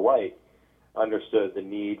Democrats alike, understood the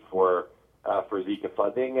need for Zika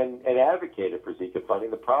funding and advocated for Zika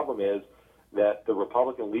funding. The problem is that the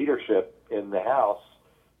Republican leadership in the House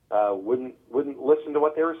wouldn't listen to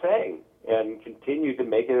what they were saying and continued to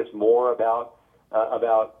make it as more about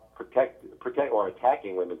protect or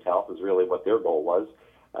attacking women's health is really what their goal was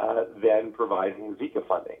than providing Zika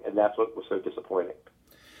funding, and that's what was so disappointing.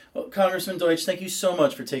 Well, Congressman Deutch, thank you so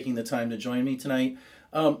much for taking the time to join me tonight.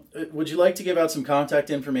 Would you like to give out some contact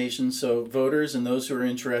information so voters and those who are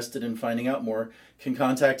interested in finding out more can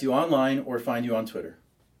contact you online or find you on Twitter?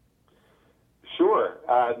 Sure.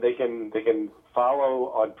 They can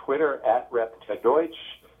follow on Twitter at Rep. Ted Deutch.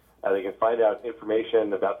 They can find out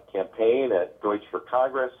information about the campaign at Deutch for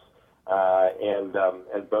Congress, and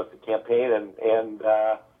both the campaign and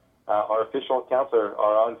our official accounts are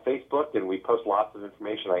on Facebook, and we post lots of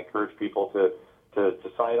information. I encourage people to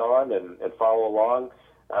sign on and follow along.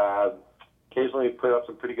 Occasionally put up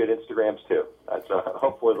some pretty good Instagrams too. So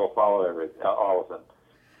hopefully they'll follow all of them.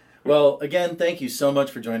 Well, again, thank you so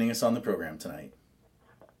much for joining us on the program tonight.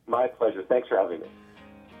 My pleasure. Thanks for having me.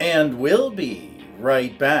 And we'll be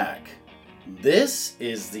right back. This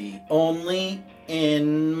is the Only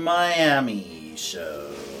in Miami show.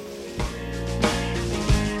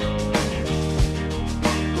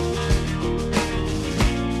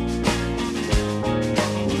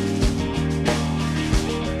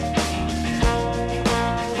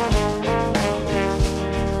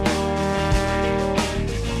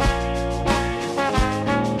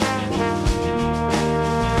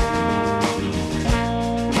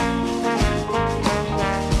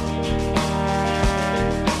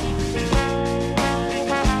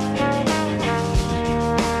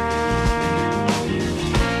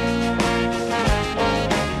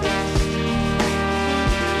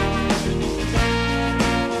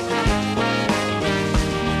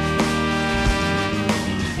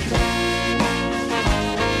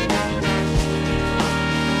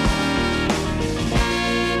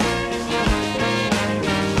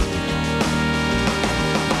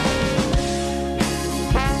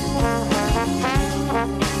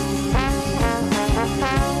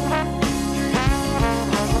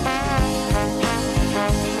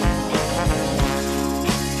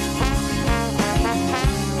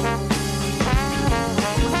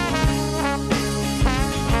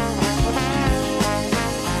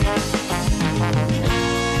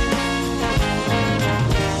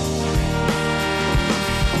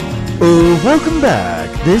 Welcome back.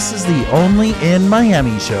 This is the Only in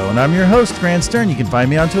Miami show, and I'm your host, Grant Stern. You can find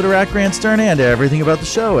me on Twitter at Grant Stern and everything about the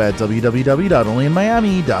show at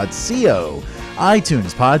www.onlyinmiami.co.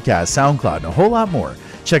 iTunes, podcast, SoundCloud, and a whole lot more.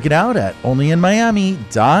 Check it out at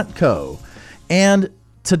onlyinmiami.co. And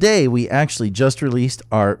today we actually just released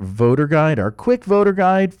our voter guide, our quick voter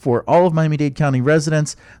guide for all of Miami-Dade County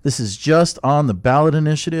residents. This is just on the ballot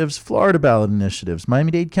initiatives, Florida ballot initiatives,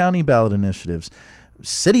 Miami-Dade County ballot initiatives,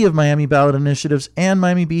 City of Miami ballot initiatives, and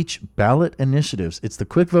Miami Beach ballot initiatives. It's the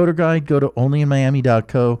quick voter guide. Go to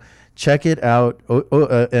onlyinmiami.co. Check it out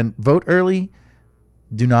and vote early.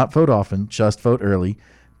 Do not vote often. Just vote early.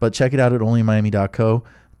 But check it out at onlyinmiami.co.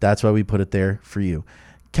 That's why we put it there for you.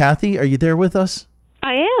 Cathy, are you there with us?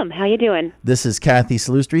 I am. How you doing? This is Cathy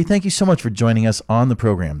Salustri. Thank you so much for joining us on the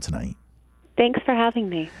program tonight. Thanks for having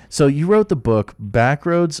me. So you wrote the book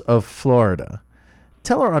Backroads of Florida.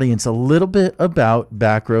 Tell our audience a little bit about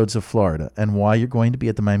Backroads of Florida and why you're going to be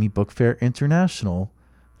at the Miami Book Fair International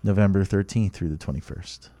November 13th through the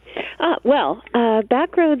 21st.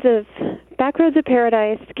 Backroads of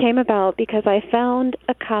Paradise came about because I found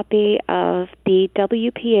a copy of the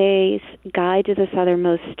WPA's Guide to the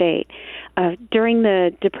Southernmost State. During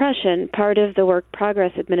the Depression, part of the Work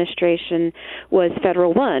Progress Administration was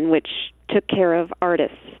Federal One, which took care of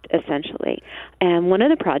artists, essentially. And one of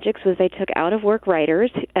the projects was they took out-of-work writers,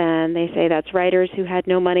 and they say that's writers who had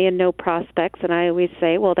no money and no prospects, and I always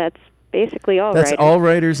say, well, that's basically all writers. That's all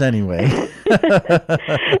writers anyway.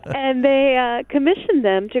 And they commissioned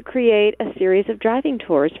them to create a series of driving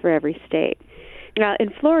tours for every state. Now,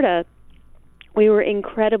 in Florida, we were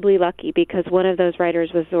incredibly lucky because one of those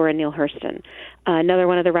writers was Zora Neale Hurston. Another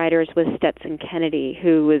one of the writers was Stetson Kennedy,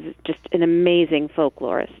 who was just an amazing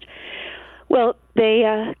folklorist. Well,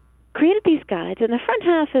 they created these guides, and the front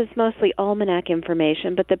half is mostly almanac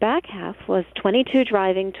information, but the back half was 22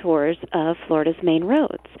 driving tours of Florida's main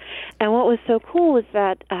roads. And what was so cool was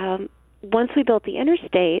that once we built the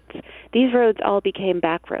interstates, these roads all became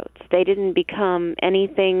back roads. They didn't become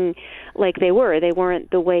anything like they were. They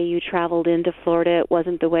weren't the way you traveled into Florida. It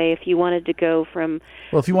wasn't the way if you wanted to go from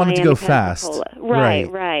if you wanted to go fast.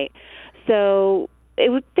 Right. So they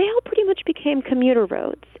all pretty much became commuter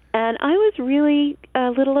roads. And I was really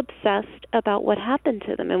a little obsessed about what happened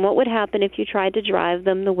to them and what would happen if you tried to drive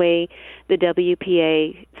them the way the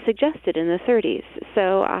WPA suggested in the 30s.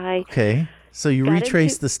 So you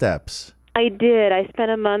retraced the steps. I did. I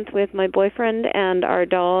spent a month with my boyfriend and our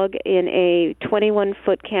dog in a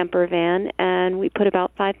 21-foot camper van, and we put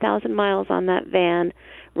about 5,000 miles on that van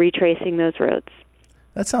retracing those roads.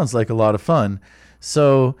 That sounds like a lot of fun.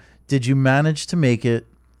 So did you manage to make it,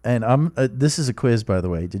 and this is a quiz, by the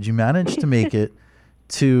way, did you manage to make it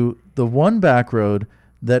to the one back road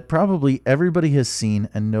that probably everybody has seen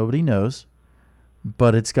and nobody knows,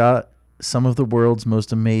 but it's got some of the world's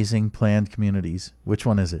most amazing planned communities? Which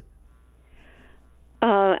one is it?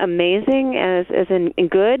 Amazing as in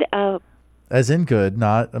good? As in good,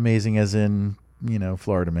 not amazing as in,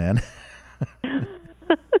 Florida man.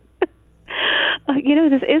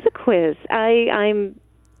 This is a quiz. I'm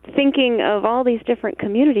thinking of all these different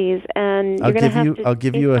communities, and I'll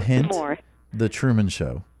give you a hint. More. The Truman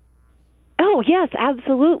Show. Oh, yes,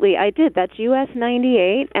 absolutely. I did. That's US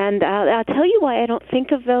 98. And I'll tell you why I don't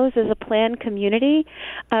think of those as a planned community.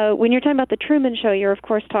 When you're talking about the Truman Show, you're, of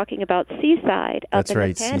course, talking about Seaside up That's in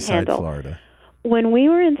right, the Panhandle. Seaside, Florida. When we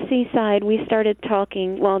were in Seaside, we started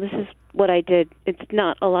talking, this is what I did. It's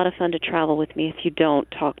not a lot of fun to travel with me if you don't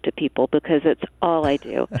talk to people because it's all I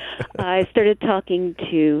do. I started talking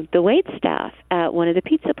to the wait staff at one of the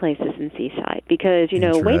pizza places in Seaside because,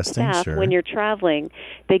 wait staff, when you're traveling,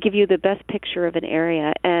 they give you the best picture of an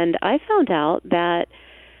area. And I found out that,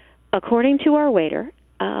 according to our waiter,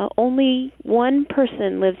 only one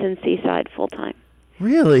person lives in Seaside full-time.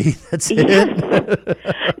 Really? That's it? Yes.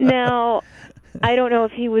 Now, I don't know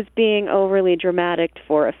if he was being overly dramatic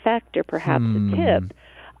for effect or perhaps a tip,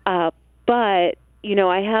 but,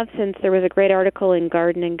 I have since there was a great article in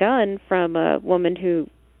Garden and Gun from a woman who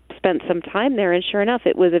spent some time there, and sure enough,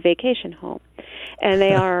 it was a vacation home. And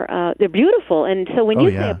they're beautiful. And so when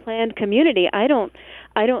you say a planned community, I don't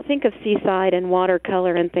think of Seaside and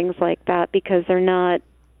watercolor and things like that because they're not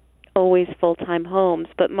always full-time homes.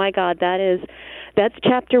 But my God, that's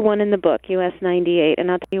chapter 1 in the book, US 98. And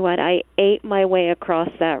I'll tell you what, I ate my way across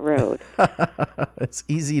that road. It's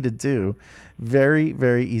easy to do. Very,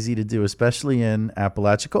 very easy to do, especially in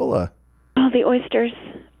Apalachicola. Oh, the oysters.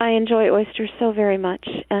 I enjoy oysters so very much.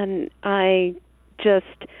 And I just,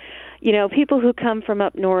 people who come from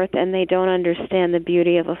up north and they don't understand the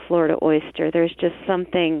beauty of a Florida oyster, there's just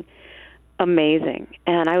something amazing.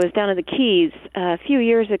 And I was down in the Keys a few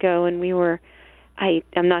years ago, and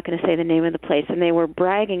I'm not going to say the name of the place, and they were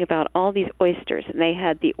bragging about all these oysters, and they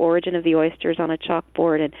had the origin of the oysters on a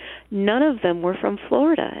chalkboard, and none of them were from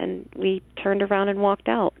Florida, and we turned around and walked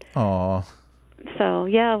out. Aww. So,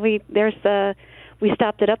 yeah, we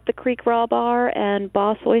stopped at Up the Creek Raw Bar and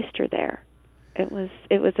Boss Oyster there. It was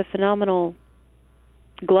a phenomenal,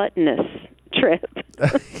 gluttonous trip.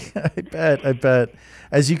 I bet.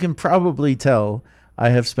 As you can probably tell, I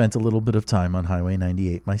have spent a little bit of time on Highway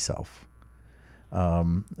 98 myself.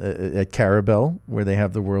 At Carabel, where they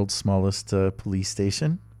have the world's smallest police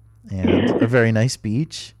station and a very nice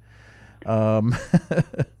beach.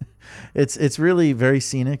 It's really very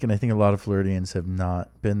scenic, and I think a lot of Floridians have not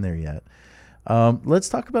been there yet. Let's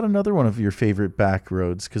talk about another one of your favorite back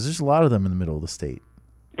roads, because there's a lot of them in the middle of the state.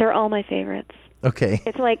 They're all my favorites. Okay.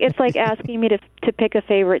 It's like asking me to pick a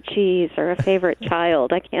favorite cheese or a favorite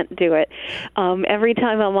child. I can't do it. Every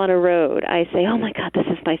time I'm on a road, I say, "Oh my God, this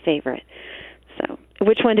is my favorite." So,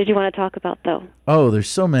 which one did you want to talk about, though? Oh, there's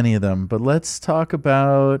so many of them, but let's talk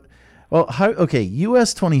about.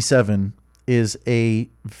 US 27 is a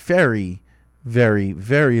very, very,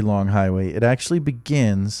 very long highway. It actually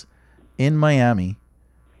begins in Miami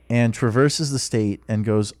and traverses the state and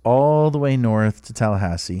goes all the way north to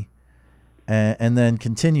Tallahassee. And then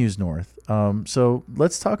continues north. So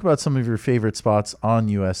let's talk about some of your favorite spots on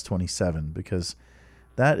US 27, because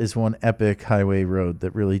that is one epic highway road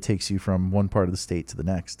that really takes you from one part of the state to the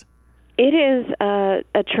next. It is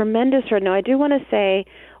a tremendous road. Now, I do want to say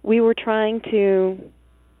we were trying to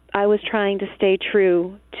I was trying to stay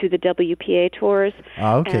true to the WPA tours.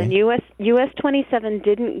 Okay. And US 27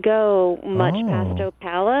 didn't go much past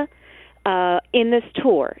Ocala in this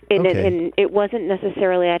tour. And it wasn't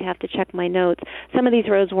necessarily, I'd have to check my notes. Some of these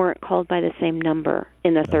roads weren't called by the same number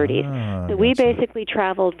in the 30s. So we basically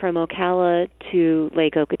traveled from Ocala to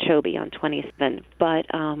Lake Okeechobee on 27. But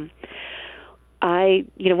one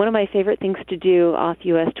of my favorite things to do off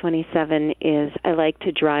US 27 is I like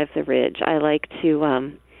to drive the ridge. I like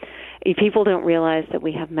to, people don't realize that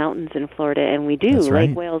we have mountains in Florida, and we do. That's right.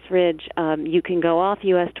 Lake Wales Ridge. You can go off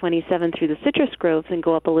US 27 through the citrus groves and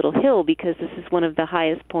go up a little hill because this is one of the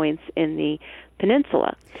highest points in the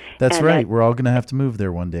peninsula. That's right. We're all going to have to move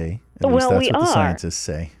there one day. At least that's what the scientists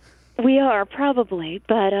say. We are, probably,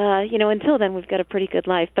 but until then we've got a pretty good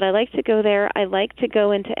life. But I like to go there. I like to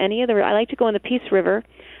go into I like to go in the Peace River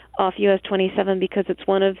off US 27 because it's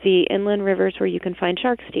one of the inland rivers where you can find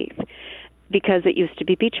shark's teeth because it used to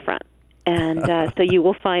be beachfront. And so you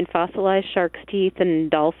will find fossilized shark's teeth and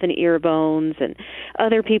dolphin ear bones, and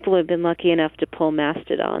other people have been lucky enough to pull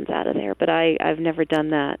mastodons out of there, but I've never done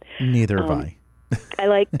that. Neither have I. I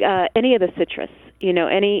like any of the citrus.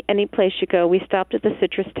 Any place you go. We stopped at the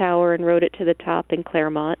Citrus Tower and rode it to the top in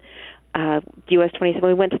Claremont. US 27.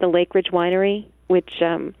 We went to the Lake Ridge Winery, which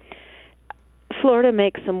Florida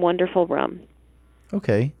makes some wonderful rum.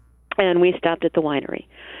 Okay. And we stopped at the winery.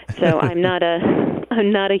 So I'm not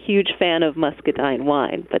a huge fan of muscadine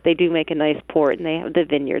wine, but they do make a nice port, and they have the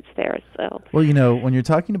vineyards there. So. Well, when you're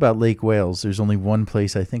talking about Lake Wales, there's only one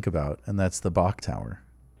place I think about, and that's the Bok Tower.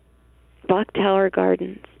 Bok Tower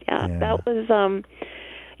Gardens. Yeah. That was,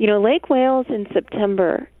 Lake Wales in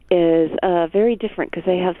September is very different because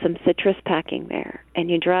they have some citrus packing there, and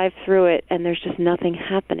you drive through it, and there's just nothing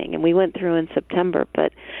happening. And we went through in September,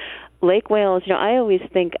 but Lake Wales, I always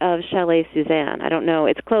think of Chalet Suzanne. I don't know.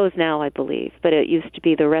 It's closed now, I believe, but it used to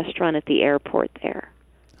be the restaurant at the airport there.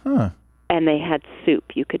 Huh. And they had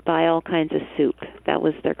soup. You could buy all kinds of soup. That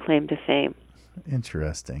was their claim to fame.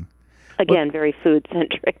 Interesting. Again, very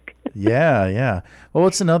food-centric. Yeah. Well,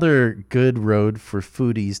 what's another good road for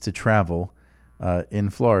foodies to travel in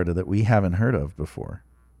Florida that we haven't heard of before?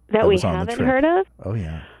 That we haven't heard of? Oh,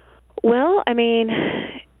 yeah. Well,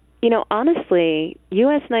 honestly,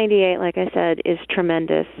 US 98, like I said, is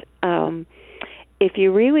tremendous. If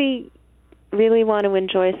you really, really want to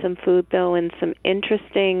enjoy some food, though, and some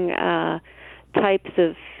interesting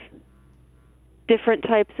different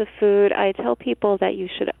types of food, I tell people that you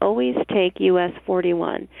should always take US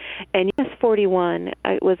 41. And US 41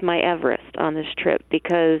 was my Everest on this trip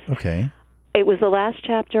because it was the last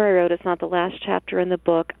chapter I wrote. It's not the last chapter in the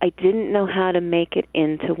book. I didn't know how to make it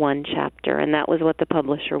into one chapter, and that was what the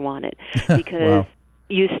publisher wanted. Because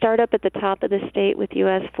you start up at the top of the state with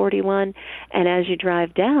US 41, and as you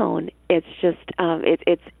drive down, it's just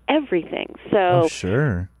it's everything. So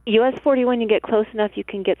sure. US 41, you get close enough, you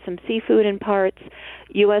can get some seafood in parts.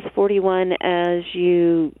 US 41, as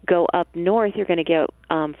you go up north, you're going to get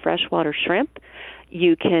freshwater shrimp.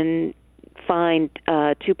 You can find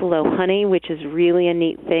Tupelo honey, which is really a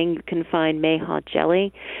neat thing. You can find Mayhaw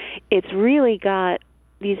jelly. It's really got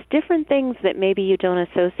these different things that maybe you don't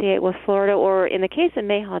associate with Florida, or in the case of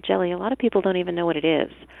Mayhaw jelly, a lot of people don't even know what it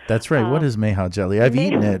is. That's right. What is Mayhaw jelly? I've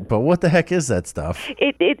eaten it, but what the heck is that stuff?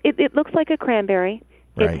 It looks like a cranberry.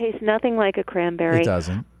 Right. It tastes nothing like a cranberry. It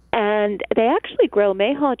doesn't. And they actually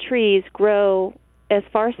Mayhaw trees grow as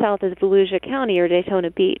far south as Volusia County or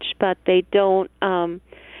Daytona Beach, but they don't,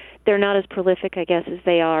 they're not as prolific, I guess, as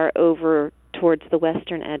they are over towards the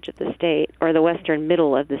western edge of the state, or the western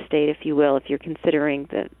middle of the state, if you will, if you're considering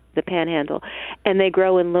the panhandle. And they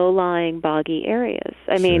grow in low-lying, boggy areas.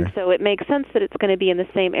 I mean, so it makes sense that it's going to be in the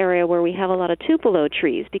same area where we have a lot of Tupelo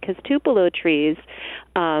trees, because Tupelo trees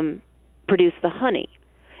produce the honey.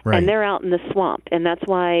 Right. And they're out in the swamp, and that's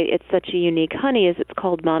why it's such a unique honey, is it's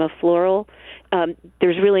called monofloral.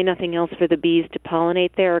 There's really nothing else for the bees to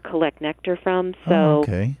pollinate there or collect nectar from, so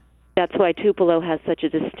that's why Tupelo has such a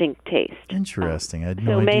distinct taste. Interesting. I had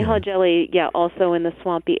no idea. So Mayhaw jelly, also in the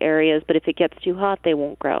swampy areas, but if it gets too hot, they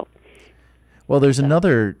won't grow. Well, there's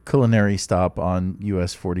another culinary stop on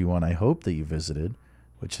US 41 I hope that you visited,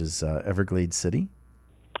 which is Everglades City.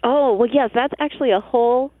 Oh, well, yes, that's actually a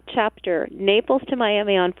whole chapter. Naples to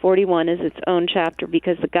Miami on 41 is its own chapter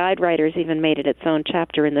because the guide writers even made it its own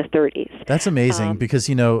chapter in the 30s. That's amazing because,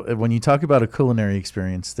 when you talk about a culinary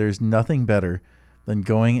experience, there's nothing better than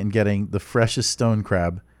going and getting the freshest stone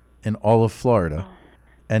crab in all of Florida,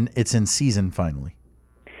 and it's in season finally.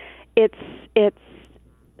 It's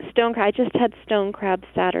stone crab. I just had stone crab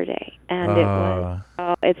Saturday, and it was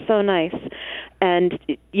it's so nice. And,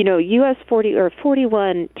 US 40 or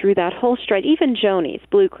 41 through that whole stretch, even Joni's,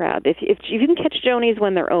 blue crab, if you can catch Joni's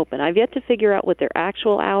when they're open. I've yet to figure out what their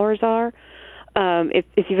actual hours are.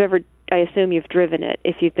 If you've ever, I assume you've driven it,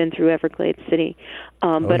 if you've been through Everglades City.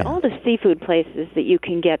 But all the seafood places that you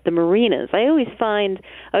can get, the marinas, I always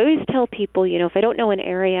tell people, if I don't know an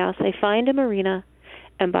area, I'll say find a marina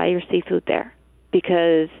and buy your seafood there,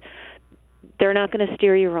 because they're not going to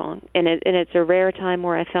steer you wrong. And it's a rare time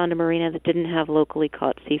where I found a marina that didn't have locally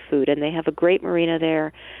caught seafood, and they have a great marina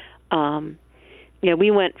there.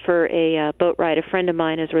 We went for a boat ride. A friend of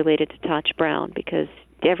mine is related to Toch Brown, because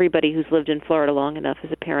everybody who's lived in Florida long enough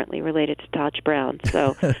is apparently related to Toch Brown.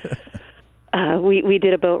 So we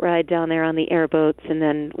did a boat ride down there on the airboats, and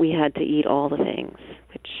then we had to eat all the things,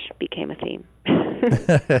 which became a theme.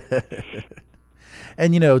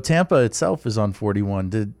 And, Tampa itself is on 41.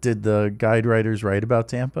 Did the guide writers write about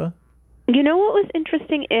Tampa? What was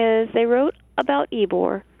interesting is they wrote about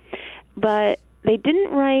Ybor, but they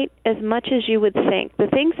didn't write as much as you would think. The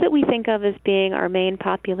things that we think of as being our main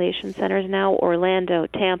population centers now, Orlando,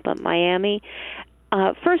 Tampa, Miami,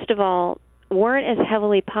 first of all, weren't as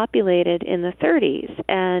heavily populated in the 30s.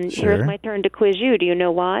 And Here's my turn to quiz you. Do you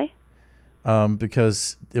know why?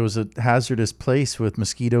 Because it was a hazardous place with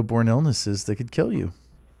mosquito-borne illnesses that could kill you.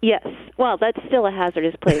 Yes. Well, that's still a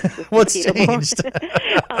hazardous place. What's changed?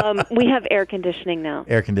 We have air conditioning now.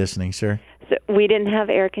 Air conditioning, sure. So we didn't have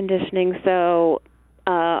air conditioning, so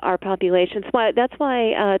our populations. That's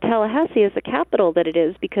why Tallahassee is the capital that it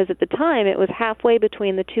is, because at the time it was halfway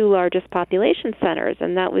between the two largest population centers,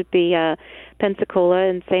 and that would be Pensacola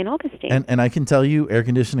and St. Augustine. And I can tell you, air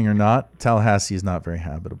conditioning or not, Tallahassee is not very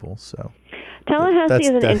habitable. So Tallahassee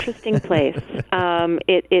is an interesting place.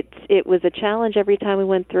 It was a challenge every time we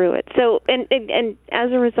went through it. So and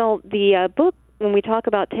as a result, the book, when we talk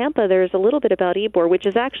about Tampa, there's a little bit about Ybor, which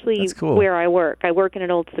is actually where I work. I work in an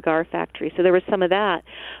old cigar factory, so there was some of that.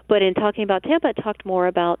 But in talking about Tampa, I talked more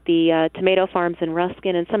about the tomato farms in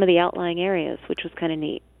Ruskin and some of the outlying areas, which was kind of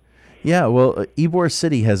neat. Yeah, well, Ybor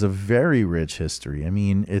City has a very rich history. I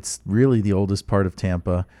mean, it's really the oldest part of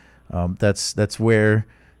Tampa. That's where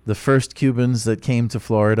the first Cubans that came to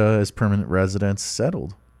Florida as permanent residents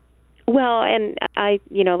settled. Well, and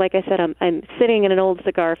like I said, I'm sitting in an old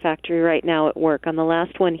cigar factory right now at work. I'm the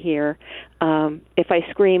last one here. If I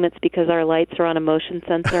scream, it's because our lights are on a motion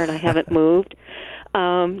sensor and I haven't moved.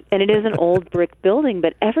 And it is an old brick building,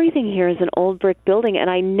 but everything here is an old brick building. And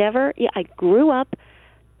I grew up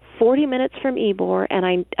 40 minutes from Ybor,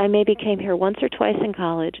 and I maybe came here once or twice in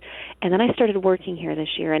college, and then I started working here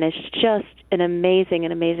this year, and it's just an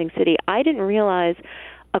amazing city. I didn't realize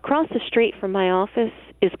across the street from my office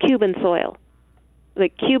is Cuban soil,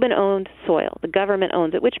 like Cuban-owned soil. The government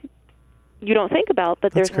owns it, which you don't think about,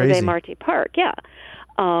 but That's there's crazy. Jose Marti Park. Yeah.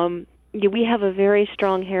 We have a very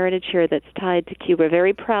strong heritage here that's tied to Cuba.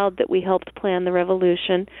 Very proud that we helped plan the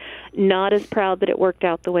revolution. Not as proud that it worked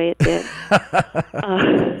out the way it did.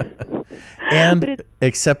 And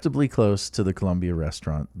acceptably close to the Columbia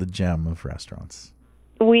restaurant, the gem of restaurants.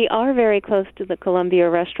 We are very close to the Columbia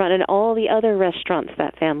restaurant and all the other restaurants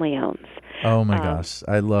that family owns. Oh, my gosh.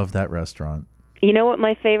 I love that restaurant. You know what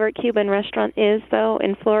my favorite Cuban restaurant is, though,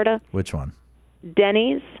 in Florida? Which one?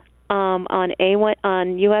 Denny's. On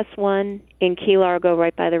US 1 in Key Largo,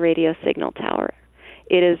 right by the radio signal tower.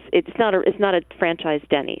 It's not a franchise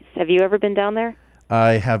Denny's. Have you ever been down there?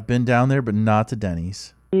 I have been down there, but not to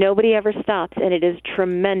Denny's. Nobody ever stops, and it is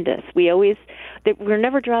tremendous. We're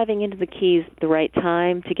never driving into the Keys at the right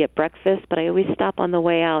time to get breakfast, but I always stop on the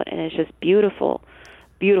way out, and it's just beautiful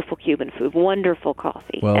Cuban food, wonderful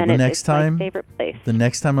coffee. Well, and it's my favorite place. The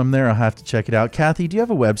next time I'm there, I'll have to check it out. Kathy, do you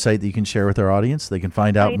have a website that you can share with our audience so they can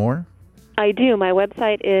find out more? I do. My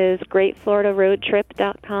website is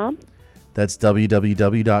greatfloridaroadtrip.com. That's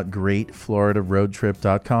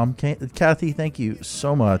www.greatfloridaroadtrip.com. Kathy, thank you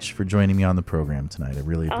so much for joining me on the program tonight. I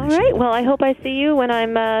really appreciate it. All right. Well, I hope I see you when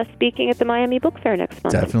I'm speaking at the Miami Book Fair next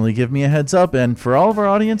month. Definitely give me a heads up. And for all of our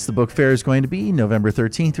audience, the book fair is going to be November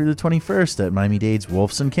 13th through the 21st at Miami-Dade's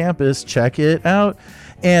Wolfson campus. Check it out.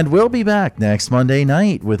 And we'll be back next Monday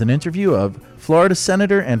night with an interview of Florida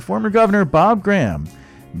Senator and former Governor Bob Graham.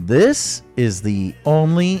 This is the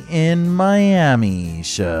Only in Miami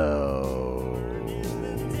show.